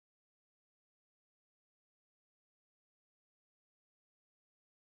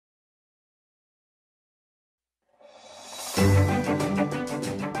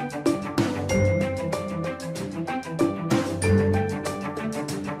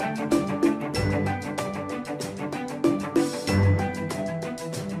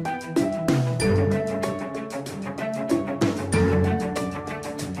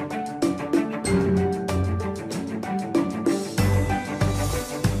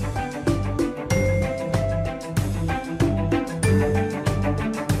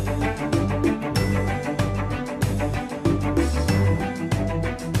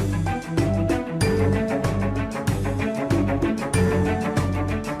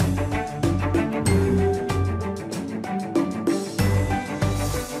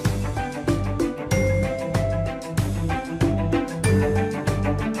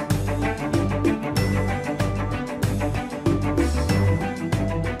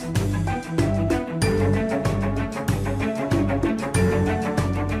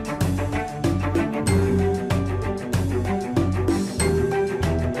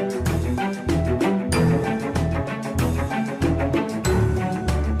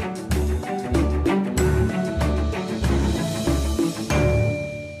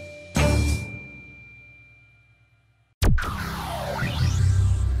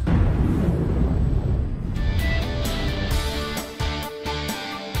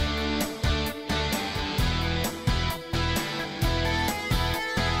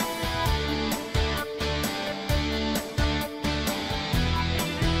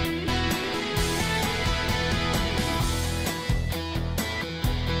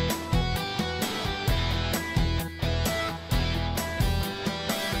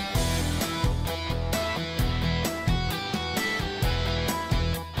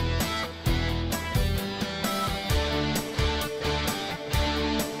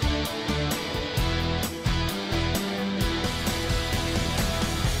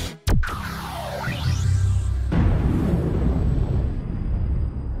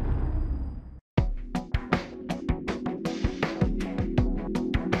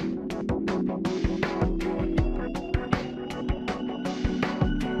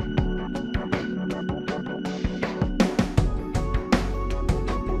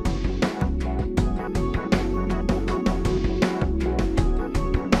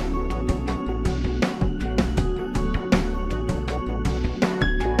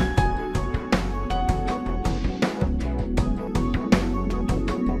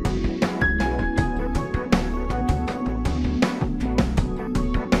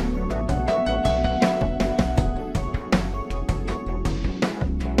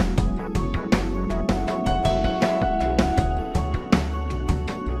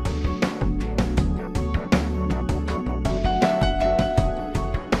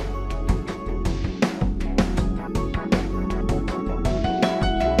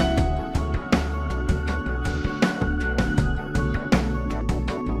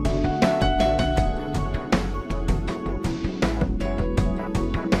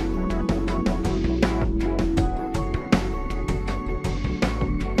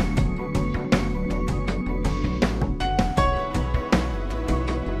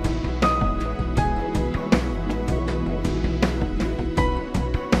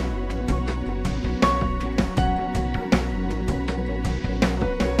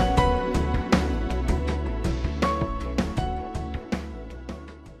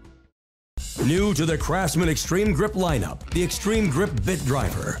New to the Craftsman Extreme Grip lineup, the Extreme Grip Bit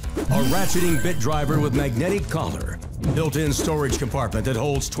Driver. A ratcheting bit driver with magnetic collar, built-in storage compartment that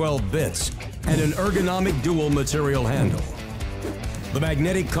holds 12 bits, and an ergonomic dual material handle. The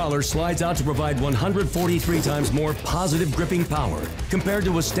magnetic collar slides out to provide 143 times more positive gripping power compared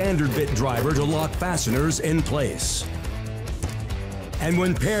to a standard bit driver to lock fasteners in place. And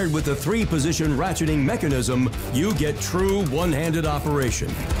when paired with the 3-position ratcheting mechanism, you get true one-handed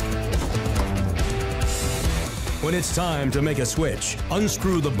operation. When it's time to make a switch,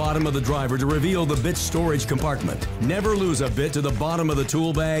 unscrew the bottom of the driver to reveal the bit storage compartment. Never lose a bit to the bottom of the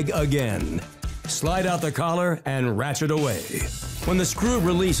tool bag again. Slide out the collar and ratchet away. When the screw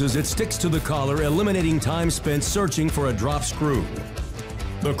releases, it sticks to the collar, eliminating time spent searching for a drop screw.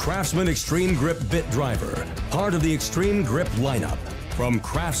 The Craftsman Extreme Grip Bit Driver, part of the Extreme Grip lineup from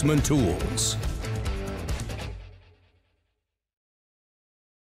Craftsman Tools.